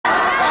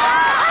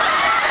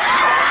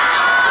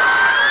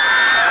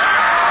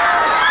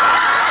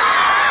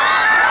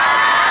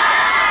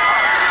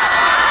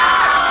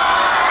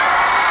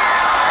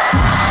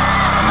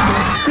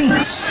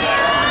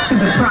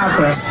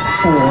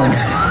forward.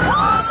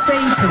 Say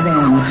to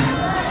them,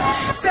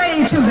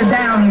 say to the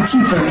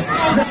downkeepers,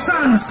 the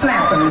sun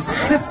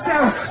slappers, the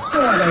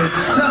self-soilers,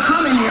 the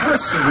hominy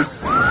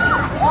pushers,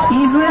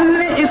 even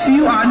if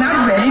you are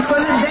not ready for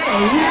the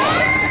day,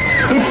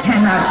 it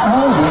cannot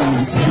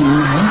always be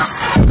night.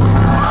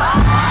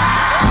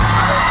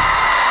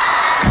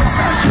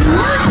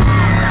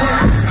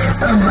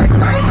 It's a bright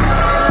light.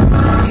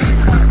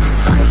 It's not the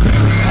sight.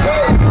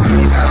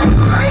 You got me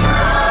tight.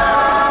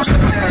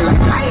 Just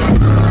like light.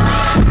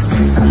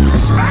 Since I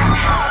push back.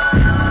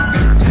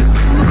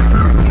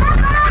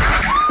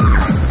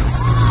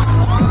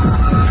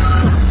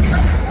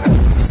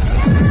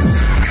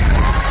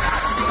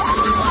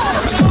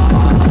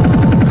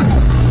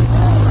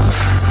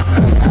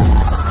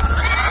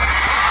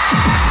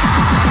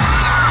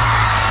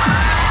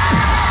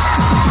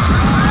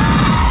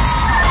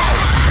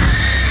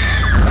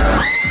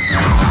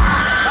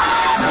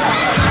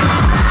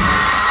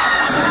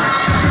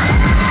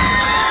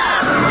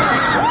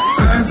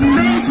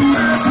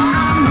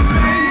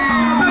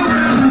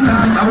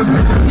 I was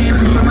looking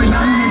from a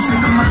young age,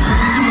 taking my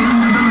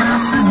singing to the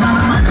masses. None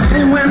of my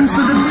poems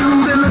for the two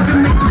that looked at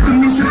me, took to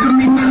me, shook at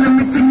me, feeling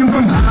me, singing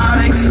from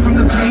heartache,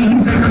 from the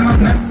pain, taking my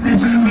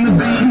message from the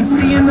veins,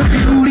 seeing the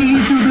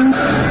beauty through the.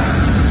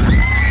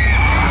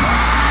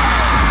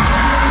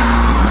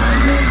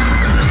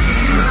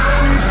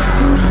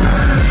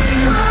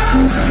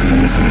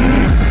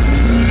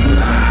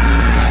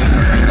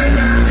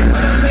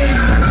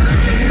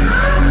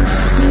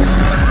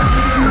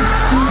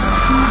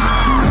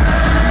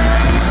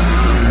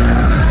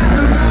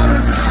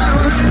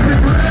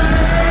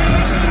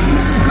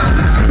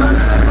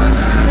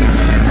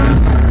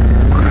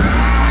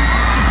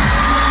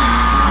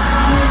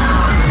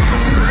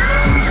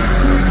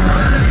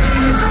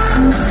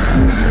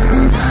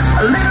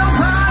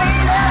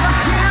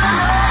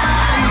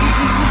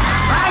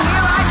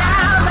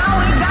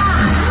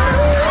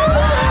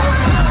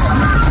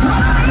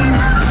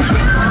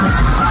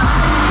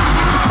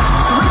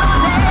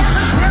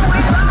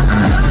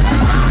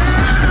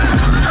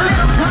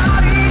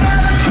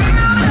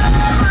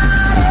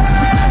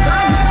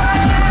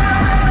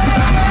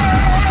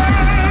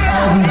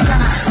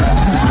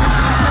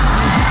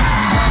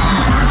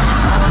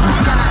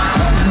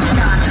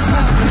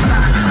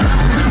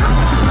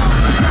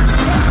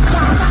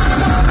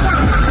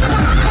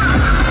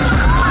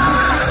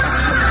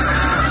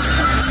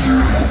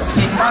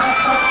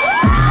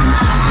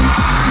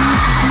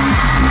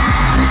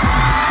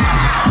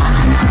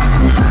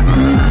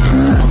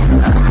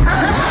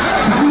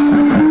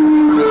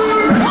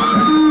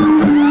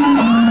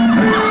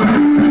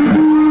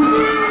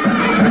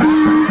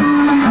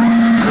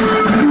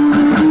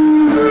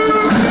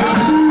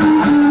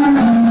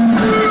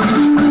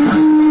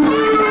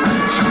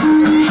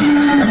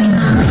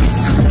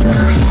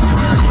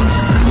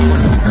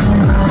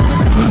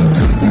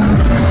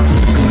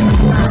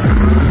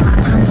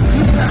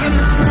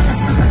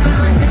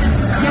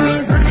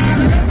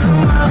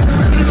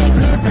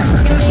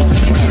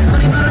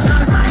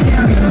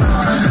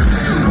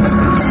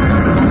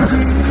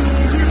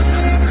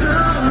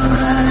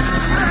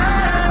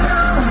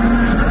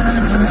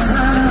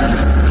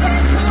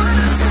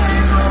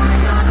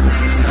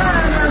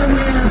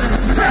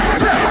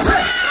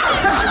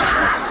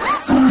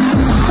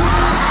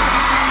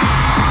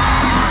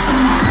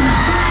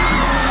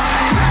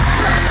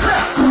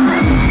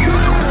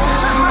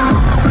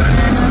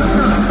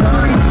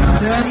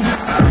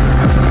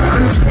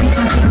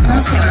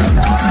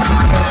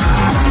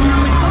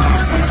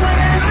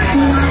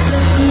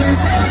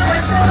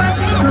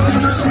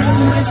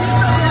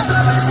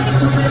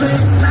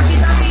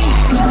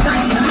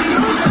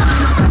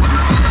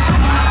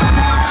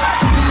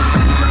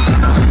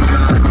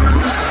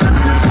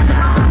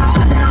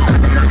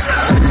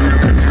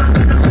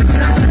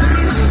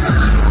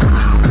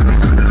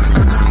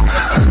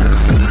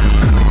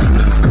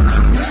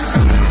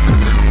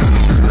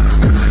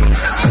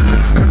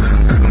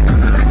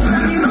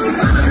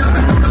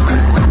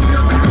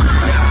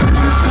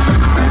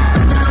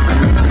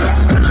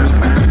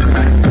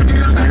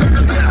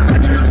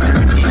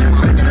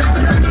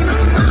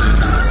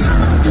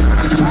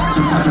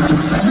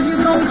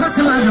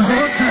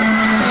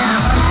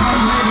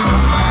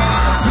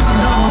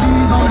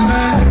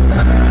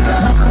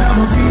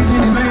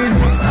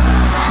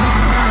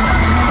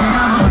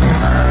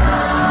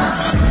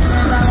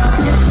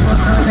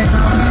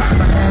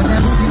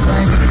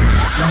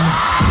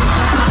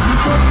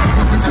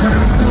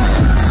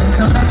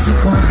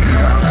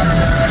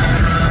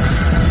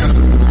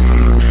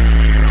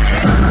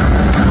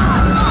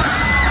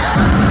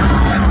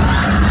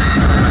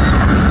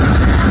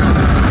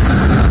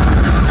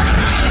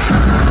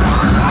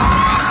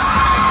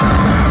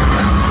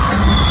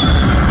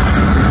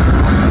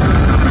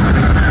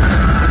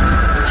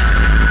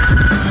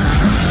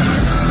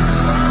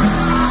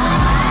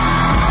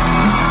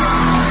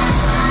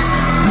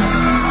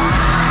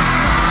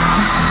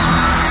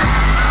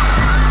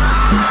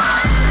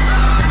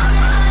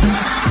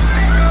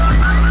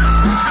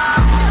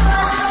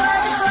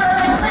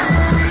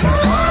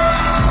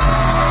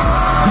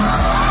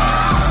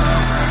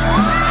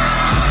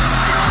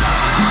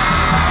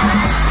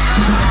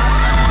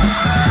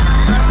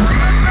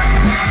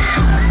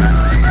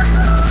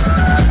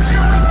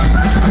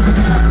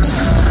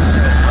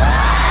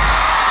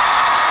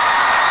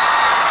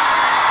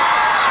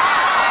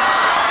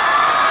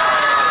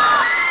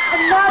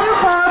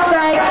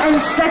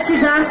 sexy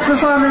dance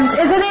performance,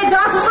 isn't it,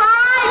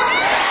 Josephine?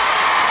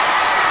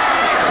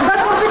 The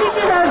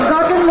competition has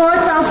gotten more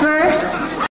tougher.